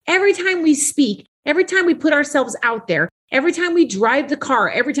every time we speak, every time we put ourselves out there, every time we drive the car,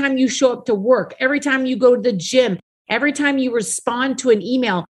 every time you show up to work, every time you go to the gym, every time you respond to an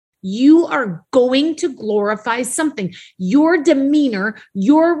email, you are going to glorify something. Your demeanor,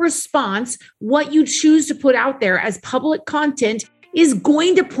 your response, what you choose to put out there as public content is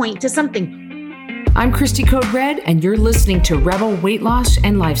going to point to something. I'm Christy Code Red, and you're listening to Rebel Weight Loss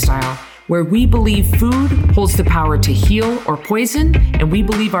and Lifestyle, where we believe food holds the power to heal or poison, and we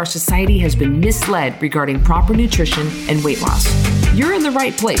believe our society has been misled regarding proper nutrition and weight loss. You're in the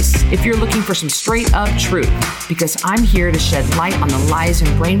right place if you're looking for some straight up truth, because I'm here to shed light on the lies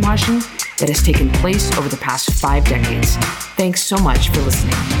and brainwashing that has taken place over the past 5 decades. Thanks so much for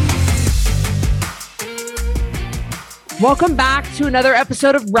listening. Welcome back to another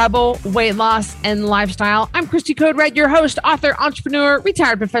episode of Rebel Weight Loss and Lifestyle. I'm Christy Code Red, your host, author, entrepreneur,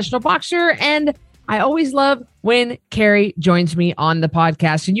 retired professional boxer, and I always love when Carrie joins me on the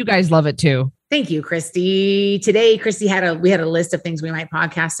podcast, and you guys love it too. Thank you, Christy. Today, Christy we had a list of things we might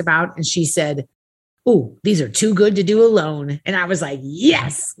podcast about, and she said, "Ooh, these are too good to do alone." And I was like,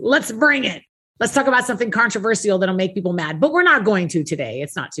 "Yes, let's bring it. Let's talk about something controversial that'll make people mad." But we're not going to today.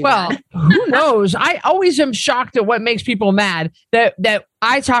 It's not too bad. Who knows? I always am shocked at what makes people mad that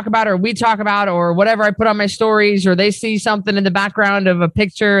I talk about or we talk about or whatever I put on my stories, or they see something in the background of a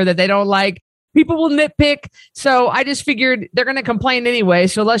picture that they don't like. People will nitpick. So I just figured they're going to complain anyway.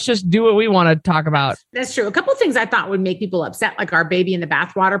 So let's just do what we want to talk about. That's true. A couple of things I thought would make people upset, like our Baby in the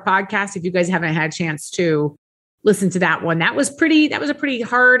Bathwater podcast. If you guys haven't had a chance to listen to that one, that was a pretty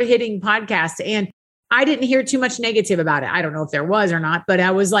hard hitting podcast. And I didn't hear too much negative about it. I don't know if there was or not, but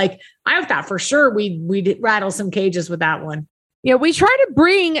I was like, I thought for sure we'd rattle some cages with that one. Yeah, we try to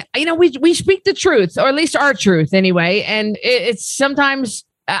bring, we speak the truth, or at least our truth anyway. And it's sometimes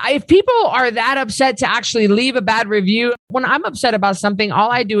if people are that upset to actually leave a bad review, when I'm upset about something,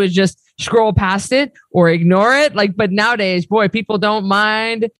 all I do is just scroll past it or ignore it. But nowadays, boy, people don't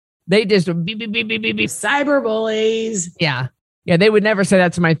mind. They just beep, beep, beep, beep, beep, beep. Cyber bullies. Yeah. They would never say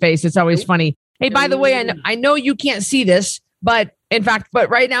that to my face. It's always funny. Hey, by the way, I know you can't see this, but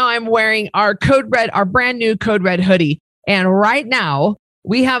right now I'm wearing our brand new Code Red hoodie. And right now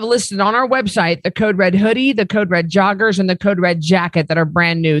we have listed on our website the Code Red hoodie, the Code Red joggers, and the Code Red jacket that are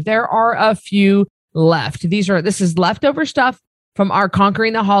brand new. There are a few left. This is leftover stuff from our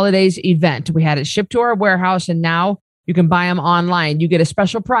Conquering the Holidays event. We had it shipped to our warehouse, and now you can buy them online. You get a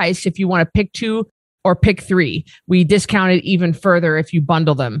special price if you want to pick 2 or pick 3. We discount it even further if you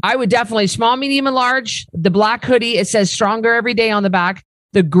bundle them. I would definitely small, medium, and large. The black hoodie, it says stronger every day on the back.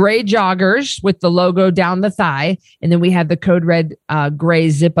 The gray joggers with the logo down the thigh. And then we have the Code Red gray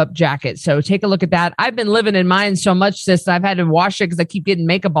zip up jacket. So take a look at that. I've been living in mine so much, sis, I've had to wash it because I keep getting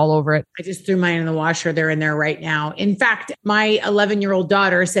makeup all over it. I just threw mine in the washer. They're in there right now. In fact, my 11-year-old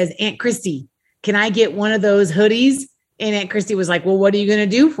daughter says, "Aunt Christy, can I get one of those hoodies?" And Aunt Christy was like, "Well, what are you going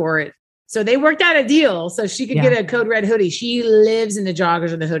to do for it?" So they worked out a deal so she could get a Code Red hoodie. She lives in the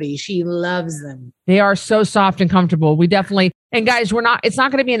joggers and the hoodies. She loves them. They are so soft and comfortable. We definitely, and guys, it's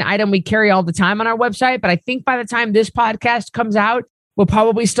not going to be an item we carry all the time on our website, but I think by the time this podcast comes out, we'll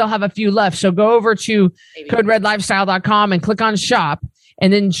probably still have a few left. So go over to coderedlifestyle.com and click on shop,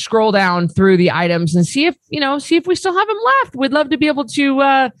 and then scroll down through the items and see if we still have them left. We'd love to be able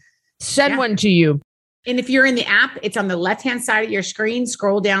to send one to you. And if you're in the app, it's on the left-hand side of your screen.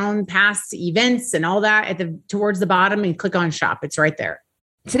 Scroll down past events and all that towards the bottom and click on shop. It's right there.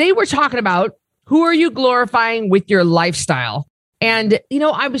 Today, we're talking about who are you glorifying with your lifestyle? And,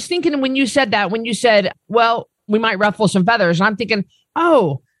 I was thinking when you said, well, we might ruffle some feathers. And I'm thinking,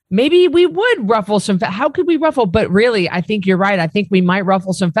 oh, maybe we would ruffle some feathers. How could we ruffle? But really, I think you're right. I think we might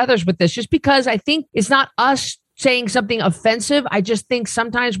ruffle some feathers with this, just because I think it's not us saying something offensive. I just think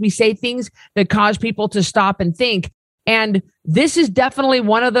sometimes we say things that cause people to stop and think. And this is definitely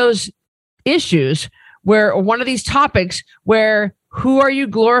one of those issues one of these topics where who are you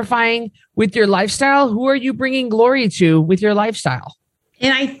glorifying with your lifestyle? Who are you bringing glory to with your lifestyle?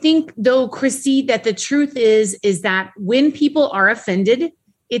 And I think, though, Christy, that the truth is that when people are offended,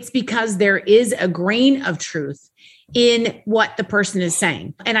 it's because there is a grain of truth in what the person is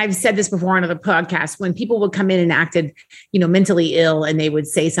saying. And I've said this before on other podcasts, when people would come in and acted, mentally ill, and they would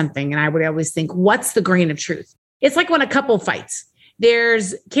say something, and I would always think, what's the grain of truth? It's like when a couple fights.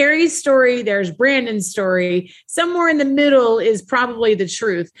 There's Carrie's story, there's Brandon's story. Somewhere in the middle is probably the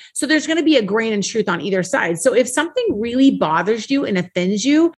truth. So there's going to be a grain of truth on either side. So if something really bothers you and offends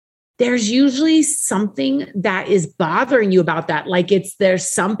you, there's usually something that is bothering you about that. Like there's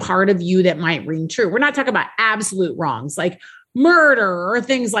some part of you that might ring true. We're not talking about absolute wrongs. Like murder or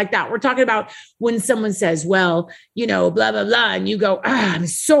things like that. We're talking about when someone says, well, blah, blah, blah. And you go, I'm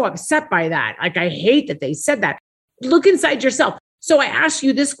so upset by that. Like, I hate that they said that. Look inside yourself. So I ask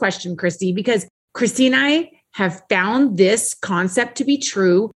you this question, Christy, because Christy and I have found this concept to be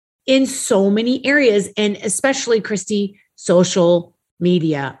true in so many areas, and especially, Christy, social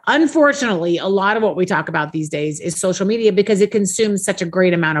media. Unfortunately, a lot of what we talk about these days is social media because it consumes such a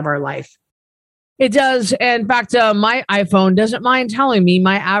great amount of our life. It does. In fact, my iPhone doesn't mind telling me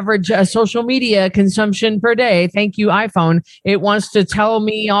my average social media consumption per day. Thank you, iPhone. It wants to tell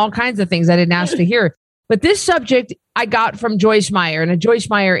me all kinds of things I didn't ask to hear. But this subject I got from Joyce Meyer, and Joyce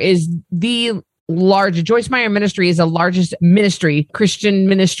Meyer is Joyce Meyer Ministry is the largest ministry, Christian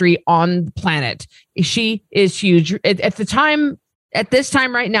ministry on the planet. She is huge. At this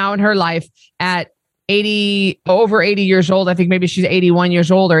time right now in her life, at over 80 years old, I think maybe she's 81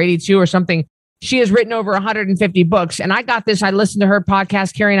 years old or 82 or something. She has written over 150 books. And I listened to her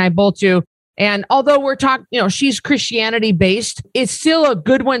podcast, Carrie and I both do. And although we're talking, she's Christianity based, it's still a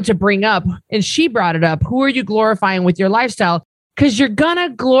good one to bring up. And she brought it up. Who are you glorifying with your lifestyle? Because you're going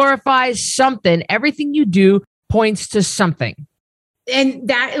to glorify something. Everything you do points to something. And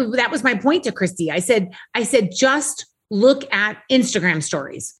that was my point to Christy. I said, just look at Instagram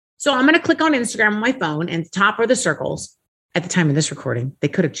stories. So I'm going to click on Instagram on my phone, and at the top are the circles. At the time of this recording, they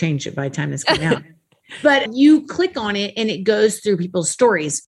could have changed it by the time this came out. But you click on it and it goes through people's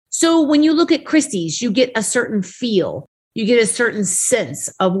stories. So when you look at Christy's, you get a certain feel. You get a certain sense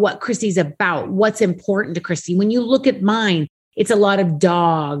of what Christy's about, what's important to Christy. When you look at mine, it's a lot of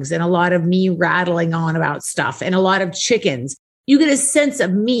dogs and a lot of me rattling on about stuff and a lot of chickens. You get a sense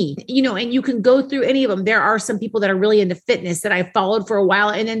of me, and you can go through any of them. There are some people that are really into fitness that I followed for a while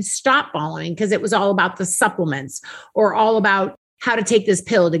and then stopped following because it was all about the supplements or all about how to take this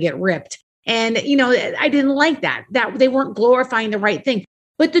pill to get ripped. And, I didn't like that they weren't glorifying the right thing.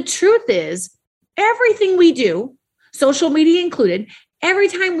 But the truth is, everything we do, social media included, every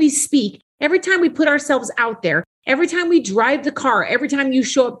time we speak, every time we put ourselves out there, every time we drive the car, every time you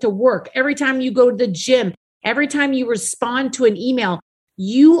show up to work, every time you go to the gym, every time you respond to an email,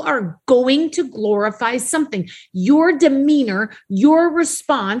 you are going to glorify something. Your demeanor, your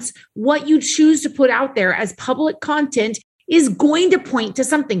response, what you choose to put out there as public content is going to point to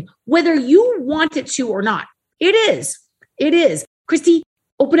something, whether you want it to or not. It is. Christy,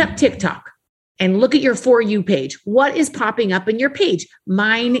 open up TikTok and look at your For You page. What is popping up in your page?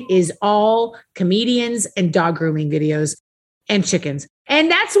 Mine is all comedians and dog grooming videos and chickens. And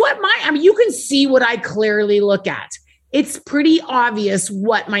that's what you can see what I clearly look at. It's pretty obvious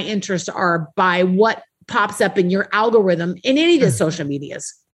what my interests are by what pops up in your algorithm in any of the social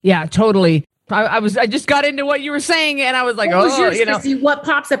medias. Yeah, totally. I just got into what you were saying and I was like, Christy, what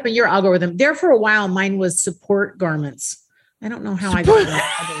pops up in your algorithm? There for a while, mine was support garments. I don't know how I got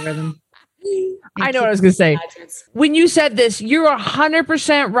that algorithm. I know what I was going to say. When you said this, you're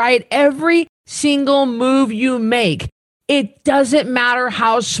 100% right. Every single move you make, it doesn't matter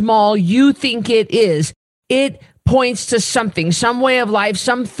how small you think it is. It points to something, some way of life,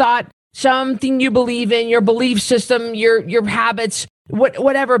 some thought, something you believe in, your belief system, your habits,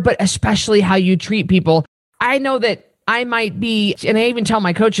 whatever, but especially how you treat people. I know that I might be, and I even tell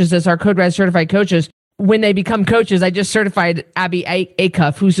my coaches this, our Code Red certified coaches, when they become coaches, I just certified Abby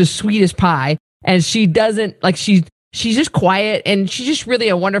Acuff, who's the sweetest pie. And she doesn't she's just quiet and she's just really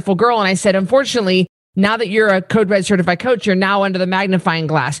a wonderful girl. And I said, unfortunately, now that you're a Code Red certified coach, you're now under the magnifying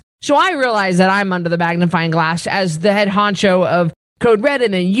glass. So I realize that I'm under the magnifying glass as the head honcho of Code Red,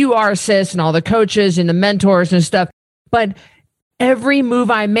 and then you are, sis, and all the coaches and the mentors and stuff. But every move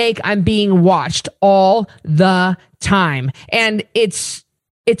I make, I'm being watched all the time. And it's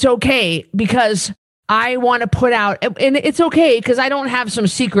okay because I want to put out, and it's okay because I don't have some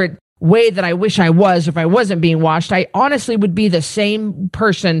secret way that I wish I was if I wasn't being watched. I honestly would be the same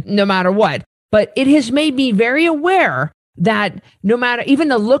person no matter what. But it has made me very aware that no matter even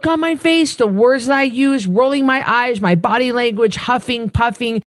the look on my face, the words that I use, rolling my eyes, my body language, huffing,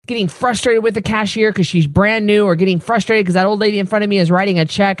 puffing, getting frustrated with the cashier because she's brand new, or getting frustrated because that old lady in front of me is writing a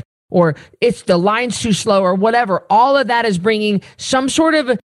check, or it's the line's too slow, or whatever. All of that is bringing some sort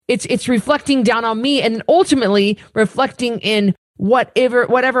of, it's reflecting down on me and ultimately reflecting in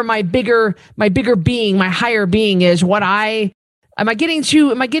whatever my bigger being, my higher being is. Am I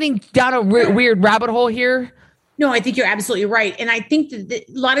getting down a weird rabbit hole here? No, I think you're absolutely right. And I think that a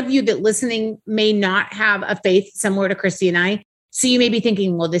lot of you that listening may not have a faith similar to Christy and I. So you may be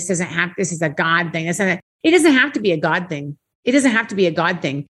thinking, well, this is a God thing. It doesn't have to be a God thing. It doesn't have to be a God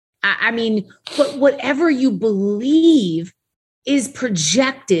thing. I mean, but whatever you believe is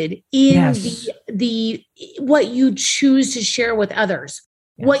projected in the what you choose to share with others,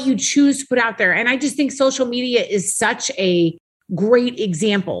 what you choose to put out there. And I just think social media is such a great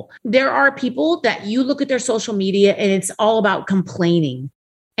example. There are people that you look at their social media and it's all about complaining.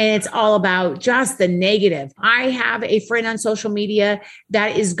 And it's all about just the negative. I have a friend on social media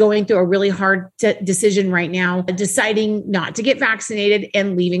that is going through a really hard decision right now, deciding not to get vaccinated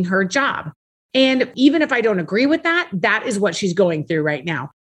and leaving her job. And even if I don't agree with that, that is what she's going through right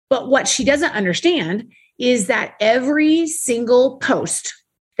now. But what she doesn't understand is that every single post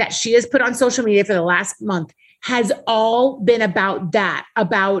that she has put on social media for the last month has all been about that,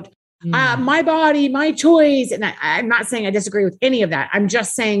 about my body, my choice. And I'm not saying I disagree with any of that. I'm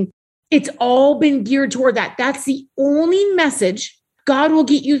just saying it's all been geared toward that. That's the only message. God will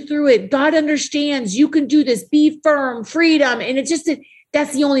get you through it. God understands. You can do this. Be firm, freedom. And it's just,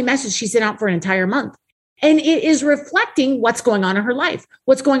 that's the only message she sent out for an entire month. And it is reflecting what's going on in her life.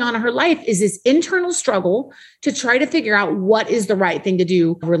 What's going on in her life is this internal struggle to try to figure out what is the right thing to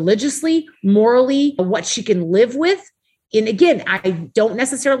do religiously, morally, what she can live with. And again, I don't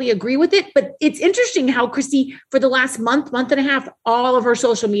necessarily agree with it, but it's interesting how Christy, for the last month and a half, all of her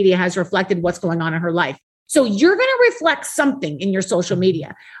social media has reflected what's going on in her life. So you're going to reflect something in your social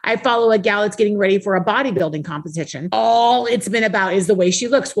media. I follow a gal that's getting ready for a bodybuilding competition. All it's been about is the way she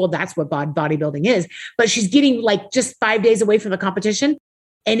looks. Well, that's what bodybuilding is. But she's getting like just 5 days away from the competition.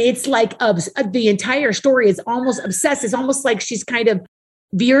 And it's like the entire story is almost obsessed. It's almost like she's kind of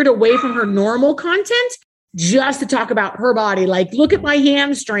veered away from her normal content just to talk about her body. Like, look at my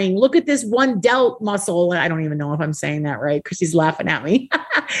hamstring. Look at this one delt muscle. I don't even know if I'm saying that right because she's laughing at me.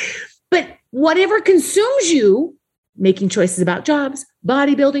 But whatever consumes you, making choices about jobs,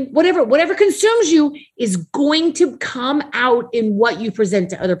 bodybuilding, whatever consumes you is going to come out in what you present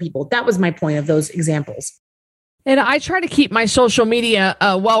to other people. That was my point of those examples. And I try to keep my social media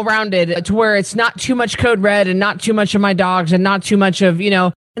well-rounded to where it's not too much Code Red and not too much of my dogs and not too much of,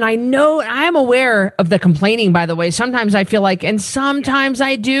 and I know I'm aware of the complaining, by the way. Sometimes I feel like, and sometimes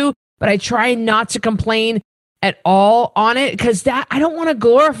I do, but I try not to complain at all on it because I don't want to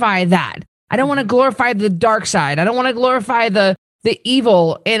glorify that. I don't want to glorify the dark side. I don't want to glorify the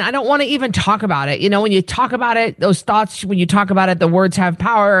evil, and I don't want to even talk about it. When you talk about it, those thoughts, when you talk about it, the words have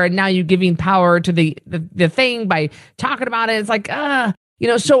power, and now you're giving power to the thing by talking about it. It's like,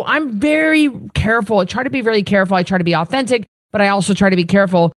 so I'm very careful. I try to be very careful. I try to be authentic, but I also try to be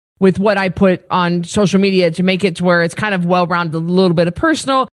careful with what I put on social media to make it to where it's kind of well-rounded, a little bit of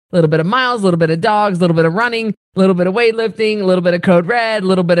personal, a little bit of miles, a little bit of dogs, a little bit of running, a little bit of weightlifting, a little bit of Code Red, a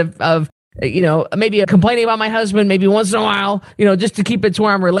little bit of maybe complaining about my husband, maybe once in a while, just to keep it to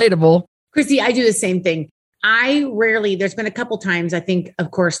where I'm relatable. Christy, I do the same thing. There's been a couple times, I think,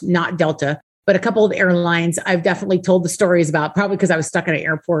 of course, not Delta, but a couple of airlines I've definitely told the stories about, probably because I was stuck in an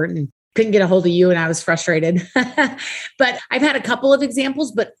airport and couldn't get a hold of you and I was frustrated. But I've had a couple of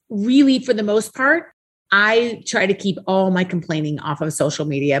examples, but really for the most part, I try to keep all my complaining off of social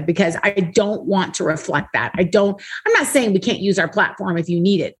media because I don't want to reflect that. I'm not saying we can't use our platform if you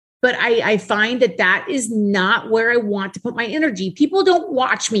need it, but I find that is not where I want to put my energy. People don't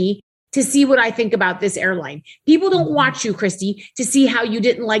watch me to see what I think about this airline. People don't watch you, Christy, to see how you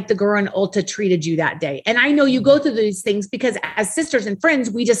didn't like the girl in Ulta treated you that day. And I know you go through these things because as sisters and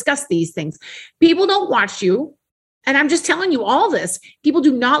friends, we discuss these things. People don't watch you. And I'm just telling you all this. People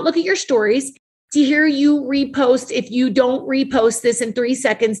do not look at your stories to hear you repost. If you don't repost this in 3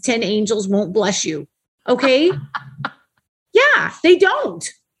 seconds, 10 angels won't bless you. Okay? Yeah, they don't.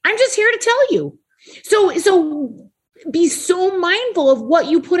 I'm just here to tell you. So be so mindful of what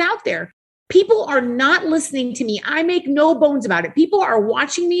you put out there. People are not listening to me. I make no bones about it. People are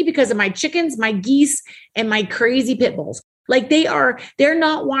watching me because of my chickens, my geese, and my crazy pit bulls. Like they're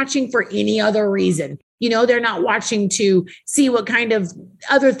not watching for any other reason. They're not watching to see what kind of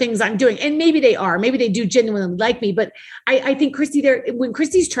other things I'm doing. And maybe they are. Maybe they do genuinely like me. But I think Christy, when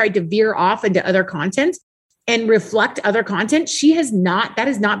Christy's tried to veer off into other content and reflect other content, that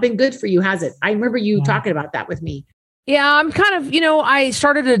has not been good for you, has it? I remember you talking about that with me. Yeah, I'm kind of, I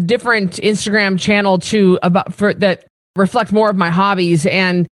started a different Instagram channel that reflect more of my hobbies.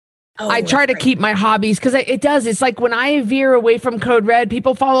 And I try to keep my hobbies because it's like when I veer away from Code Red,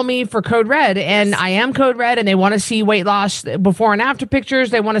 people follow me for Code Red and I am Code Red and they want to see weight loss before and after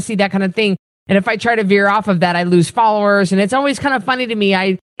pictures. They want to see that kind of thing. And if I try to veer off of that, I lose followers. And it's always kind of funny to me.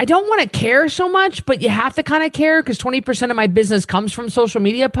 I don't want to care so much, but you have to kind of care because 20% of my business comes from social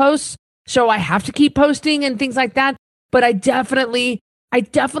media posts. So I have to keep posting and things like that. But I definitely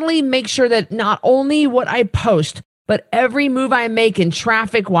make sure that not only what I post, but every move I make in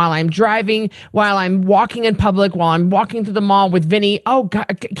traffic, while I'm driving, while I'm walking in public, while I'm walking through the mall with Vinny. Oh,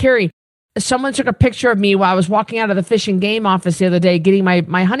 God, Carrie, someone took a picture of me while I was walking out of the Fish and Game office the other day, getting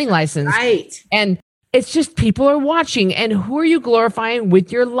my hunting license. Right. And it's just people are watching. And who are you glorifying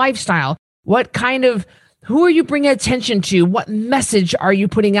with your lifestyle? Who are you bringing attention to? What message are you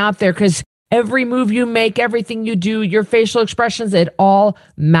putting out there? Because every move you make, everything you do, your facial expressions, it all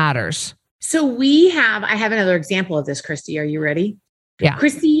matters. So I have another example of this, Christy. Are you ready? Yeah.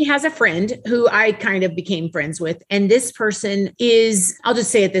 Christy has a friend who I kind of became friends with. And this person is, I'll just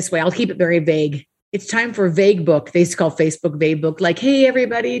say it this way. I'll keep it very vague. It's time for vague book. They used to call Facebook vague book. Like, hey,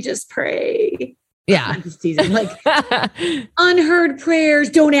 everybody, just pray. Yeah. I'm just teasing. Like unheard prayers.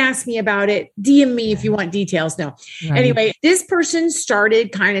 Don't ask me about it. DM me if you want details. No. Right. Anyway, this person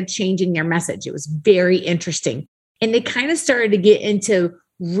started kind of changing their message. It was very interesting. And they kind of started to get into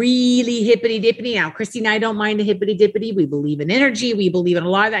really hippity dippity. Now, Christy and I don't mind a hippity dippity. We believe in energy. We believe in a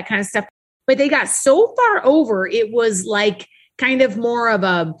lot of that kind of stuff. But they got so far over, it was like kind of more of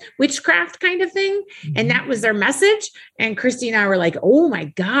a witchcraft kind of thing. Mm-hmm. And that was their message. And Christy and I were like, oh my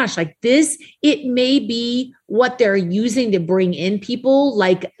gosh, like this, it may be what they're using to bring in people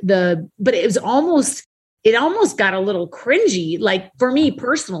but it almost got a little cringy, like for me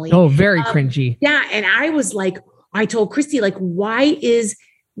personally. Oh, very cringy. Yeah. And I told Christy, like,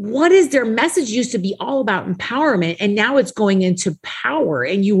 what is their message used to be all about empowerment? And now it's going into power.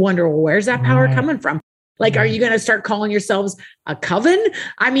 And you wonder, well, where's that power coming from? Like, are you going to start calling yourselves a coven?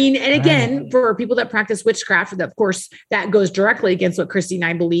 I mean, and again, for people that practice witchcraft, of course, that goes directly against what Christy and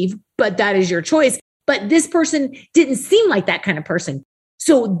I believe, but that is your choice. But this person didn't seem like that kind of person.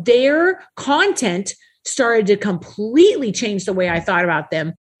 So their content started to completely change the way I thought about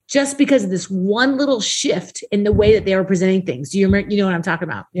them, just because of this one little shift in the way that they were presenting things. Do you remember? You know what I'm talking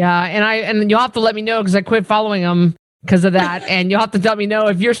about? Yeah. And you'll have to let me know, because I quit following them because of that. And you'll have to let me know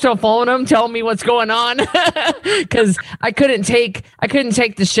if you're still following them. Tell me what's going on, because I couldn't take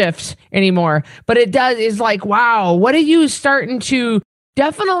the shift anymore. But is like, wow, what are you starting to?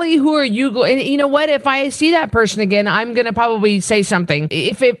 Definitely, who are you? And you know what? If I see that person again, I'm gonna probably say something.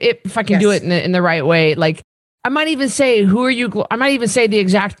 If I can do it in the right way, like. I might even say, I might even say the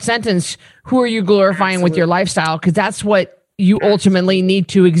exact sentence, who are you glorifying with your lifestyle? Because that's what you ultimately need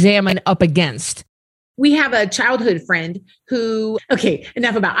to examine up against. We have a childhood friend who, okay,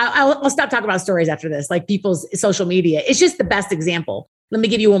 enough about, I'll stop talking about stories after this, like people's social media. It's just the best example. Let me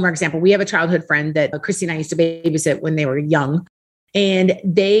give you one more example. We have a childhood friend that Christy and I used to babysit when they were young. And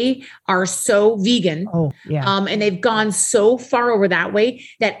they are so vegan. Oh, yeah. And they've gone so far over that way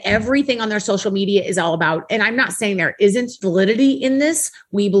that everything on their social media is all about, and I'm not saying there isn't validity in this.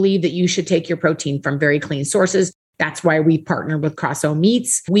 We believe that you should take your protein from very clean sources. That's why we partnered with Crosso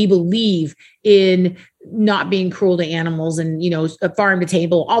Meats. We believe in not being cruel to animals and, farm to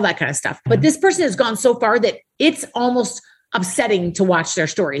table, all that kind of stuff. But this person has gone so far that it's almost upsetting to watch their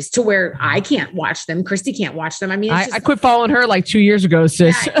stories, to where I can't watch them. Christy can't watch them. I mean, I quit following her like 2 years ago,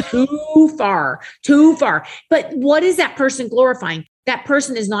 sis. Yeah, too far. But what is that person glorifying? That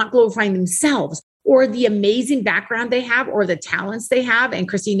person is not glorifying themselves or the amazing background they have or the talents they have. And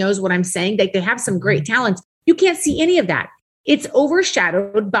Christy knows what I'm saying. They have some great talents. You can't see any of that. It's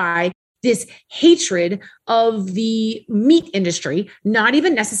overshadowed by this hatred of the meat industry, not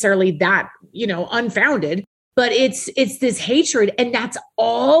even necessarily that, unfounded. But it's this hatred, and that's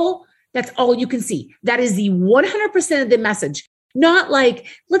all you can see. That is the 100% of the message. Not like,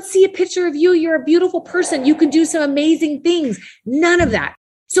 let's see a picture of you. You're a beautiful person. You can do some amazing things. None of that.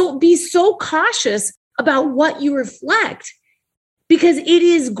 So be so cautious about what you reflect, because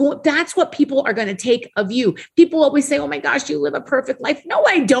that's what people are going to take of you. People always say, oh my gosh, you live a perfect life. No,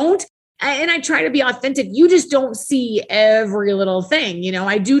 I don't. And I try to be authentic. You just don't see every little thing.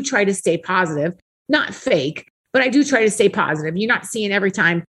 I do try to stay positive. Not fake, but I do try to stay positive. You're not seeing every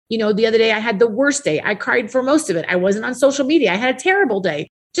time. The other day I had the worst day. I cried for most of it. I wasn't on social media. I had a terrible day.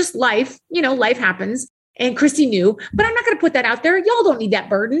 Just life, life happens. And Christy knew, but I'm not going to put that out there. Y'all don't need that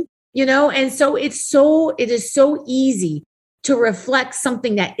burden, And so it is so easy to reflect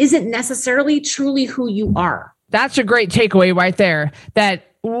something that isn't necessarily truly who you are. That's a great takeaway right there. That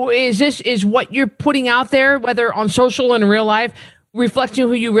is what you're putting out there, whether on social and in real life, reflecting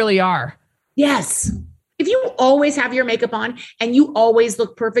who you really are. Yes. If you always have your makeup on and you always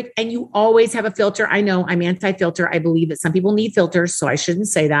look perfect and you always have a filter, I know I'm anti-filter. I believe that some people need filters, so I shouldn't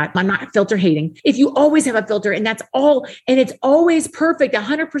say that. I'm not filter hating. If you always have a filter and that's all, and it's always perfect,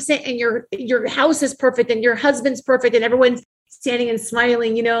 100%, and your house is perfect and your husband's perfect and everyone's standing and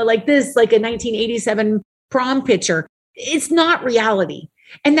smiling, like this, like a 1987 prom picture, it's not reality.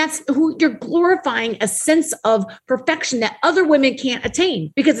 And that's who you're glorifying, a sense of perfection that other women can't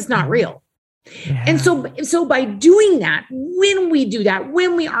attain because it's not real. Yeah. And so by doing that, when we do that,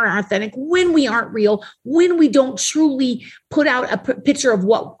 when we aren't authentic, when we aren't real, when we don't truly put out a picture of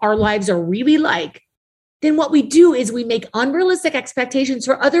what our lives are really like, then what we do is we make unrealistic expectations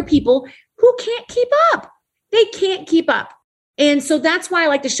for other people who can't keep up. They can't keep up. And so that's why I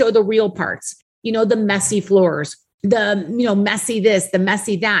like to show the real parts, the messy floors, the, messy this, the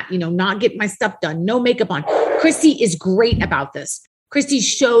messy that, not getting my stuff done, no makeup on. Christy is great about this. Christy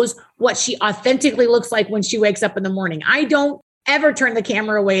shows what she authentically looks like when she wakes up in the morning. I don't ever turn the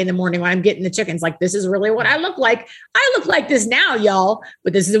camera away in the morning when I'm getting the chickens. Like, this is really what I look like. I look like this now, y'all,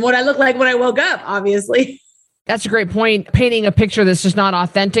 but this isn't what I look like when I woke up, obviously. That's a great point. Painting a picture that's just not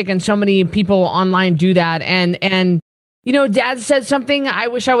authentic. And so many people online do that. And Dad said something. I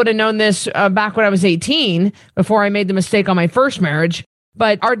wish I would have known this back when I was 18, before I made the mistake on my first marriage.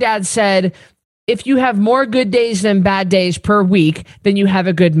 But our dad said, if you have more good days than bad days per week, then you have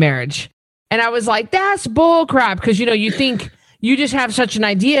a good marriage. And I was like, that's bull crap. Because, you think you just have such an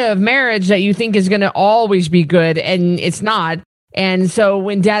idea of marriage that you think is going to always be good, and it's not. And so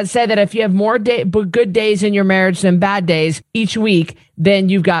when Dad said that if you have more good days in your marriage than bad days each week, then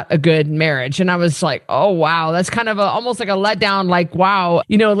you've got a good marriage. And I was like, oh, wow, that's kind of almost like a letdown. Like, wow,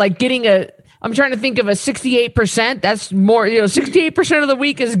 like getting I'm trying to think of a 68%. That's more, 68% of the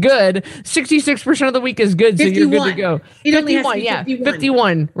week is good. 66% of the week is good. 51. So you're good to go. 51. Yeah.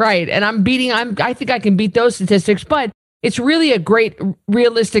 51. Right. And I think I can beat those statistics, but it's really a great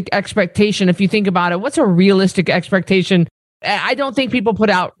realistic expectation. If you think about it, what's a realistic expectation? I don't think people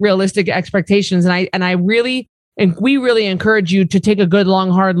put out realistic expectations. And we really encourage you to take a good, long,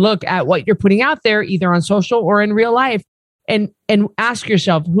 hard look at what you're putting out there, either on social or in real life. And ask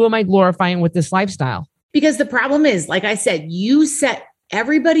yourself, who am I glorifying with this lifestyle? Because the problem is, like I said, you set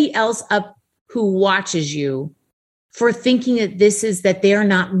everybody else up who watches you for thinking that they're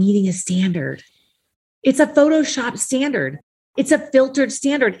not meeting a standard. It's a Photoshop standard. It's a filtered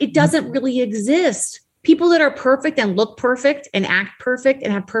standard. It doesn't really exist. People that are perfect and look perfect and act perfect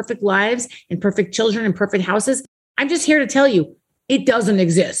and have perfect lives and perfect children and perfect houses, I'm just here to tell you, it doesn't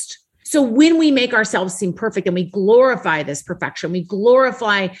exist. So when we make ourselves seem perfect and we glorify this perfection, we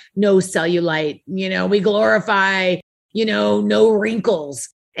glorify no cellulite, we glorify, no wrinkles,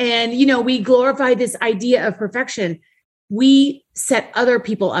 and, we glorify this idea of perfection, we set other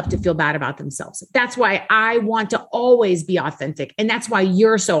people up to feel bad about themselves. That's why I want to always be authentic. And that's why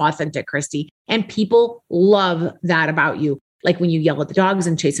you're so authentic, Christy. And people love that about you. Like when you yell at the dogs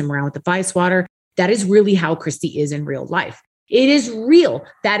and chase them around with the fly swatter, that is really how Christy is in real life. It is real.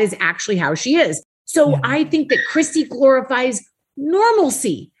 That is actually how she is. So I think that Christy glorifies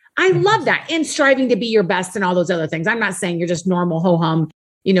normalcy. I love that. And striving to be your best and all those other things. I'm not saying you're just normal ho-hum,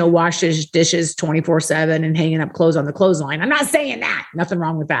 washes dishes 24/7 and hanging up clothes on the clothesline. I'm not saying that. Nothing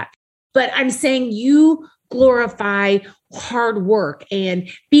wrong with that. But I'm saying you glorify hard work and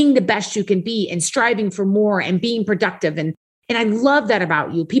being the best you can be and striving for more and being productive. And I love that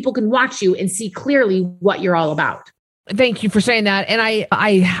about you. People can watch you and see clearly what you're all about. Thank you for saying that. And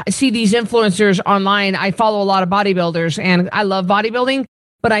I see these influencers online. I follow a lot of bodybuilders and I love bodybuilding,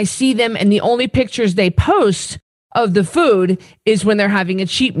 but I see them and the only pictures they post of the food is when they're having a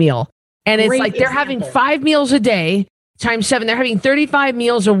cheat meal. And it's like they're having 5 meals a day times 7. They're having 35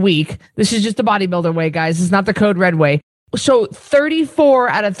 meals a week. This is just the bodybuilder way, guys. It's not the Code Red way. So 34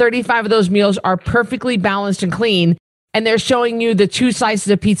 out of 35 of those meals are perfectly balanced and clean. And they're showing you the 2 slices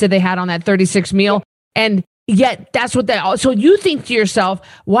of pizza they had on that 36 meal. And yet that's what so you think to yourself,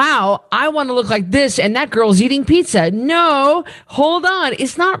 wow, I want to look like this. And that girl's eating pizza. No, hold on.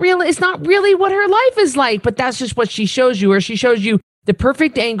 It's not real. It's not really what her life is like, but that's just what she shows you, or she shows you the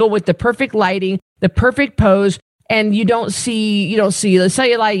perfect angle with the perfect lighting, the perfect pose. And you don't see the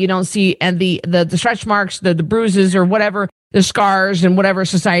cellulite, you don't see, and the stretch marks, the bruises or whatever, the scars and whatever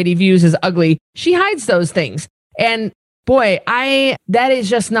society views as ugly. She hides those things. And boy, that is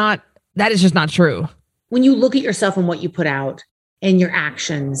just not true. When you look at yourself and what you put out and your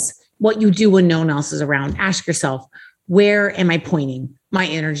actions, what you do when no one else is around, ask yourself, where am I pointing my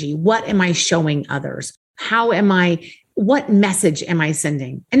energy? What am I showing others? What message am I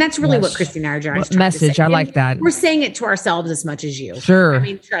sending? And that's really what Christy and I are trying to say. Message, I like that. We're saying it to ourselves as much as you. Sure. I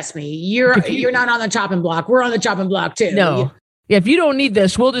mean, trust me, you're not on the chopping block. We're on the chopping block too. No. If you don't need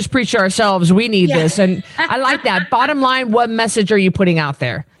this, we'll just preach ourselves. We need this. And I like that. Bottom line, what message are you putting out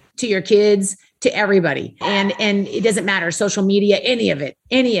there? To your kids, to everybody. And it doesn't matter, social media, any of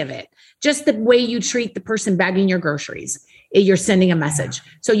it. Just the way you treat the person bagging your groceries, you're sending a message.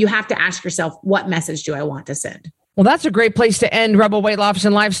 So you have to ask yourself, what message do I want to send? Well, that's a great place to end Rebel Weight Loss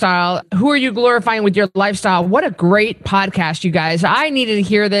and Lifestyle. Who are you glorifying with your lifestyle? What a great podcast, you guys. I needed to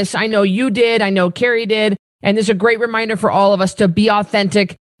hear this. I know you did. I know Carrie did. And this is a great reminder for all of us to be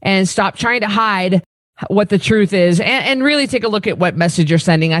authentic and stop trying to hide what the truth is and really take a look at what message you're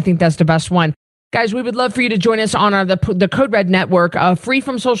sending. I think that's the best one. Guys, we would love for you to join us on the Code Red Network, free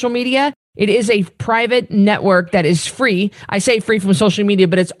from social media. It is a private network that is free. I say free from social media,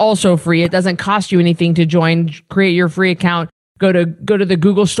 but it's also free. It doesn't cost you anything to join. Create your free account. Go to the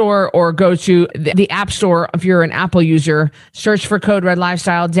Google Store or go to the App Store if you're an Apple user. Search for Code Red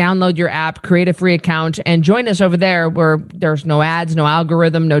Lifestyle, download your app, create a free account, and join us over there where there's no ads, no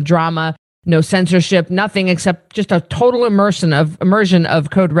algorithm, no drama, no censorship, nothing except just a total immersion of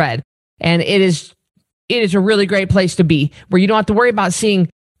Code Red. And it is a really great place to be where you don't have to worry about seeing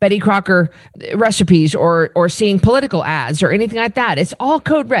Betty Crocker recipes or seeing political ads or anything like that. It's all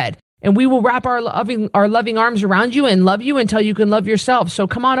Code Red. And we will wrap our loving arms around you and love you until you can love yourself. So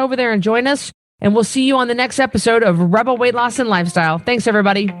come on over there and join us. And we'll see you on the next episode of Rebel Weight Loss and Lifestyle. Thanks,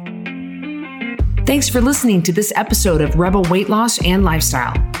 everybody. Thanks for listening to this episode of Rebel Weight Loss and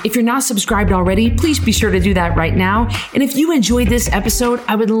Lifestyle. If you're not subscribed already, please be sure to do that right now. And if you enjoyed this episode,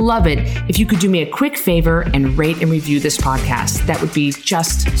 I would love it if you could do me a quick favor and rate and review this podcast. That would be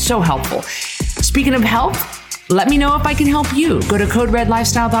just so helpful. Speaking of help, let me know if I can help you. Go to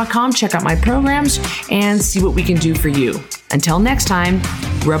CodeRedLifestyle.com, check out my programs, and see what we can do for you. Until next time,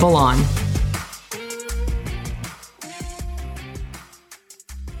 Rebel on.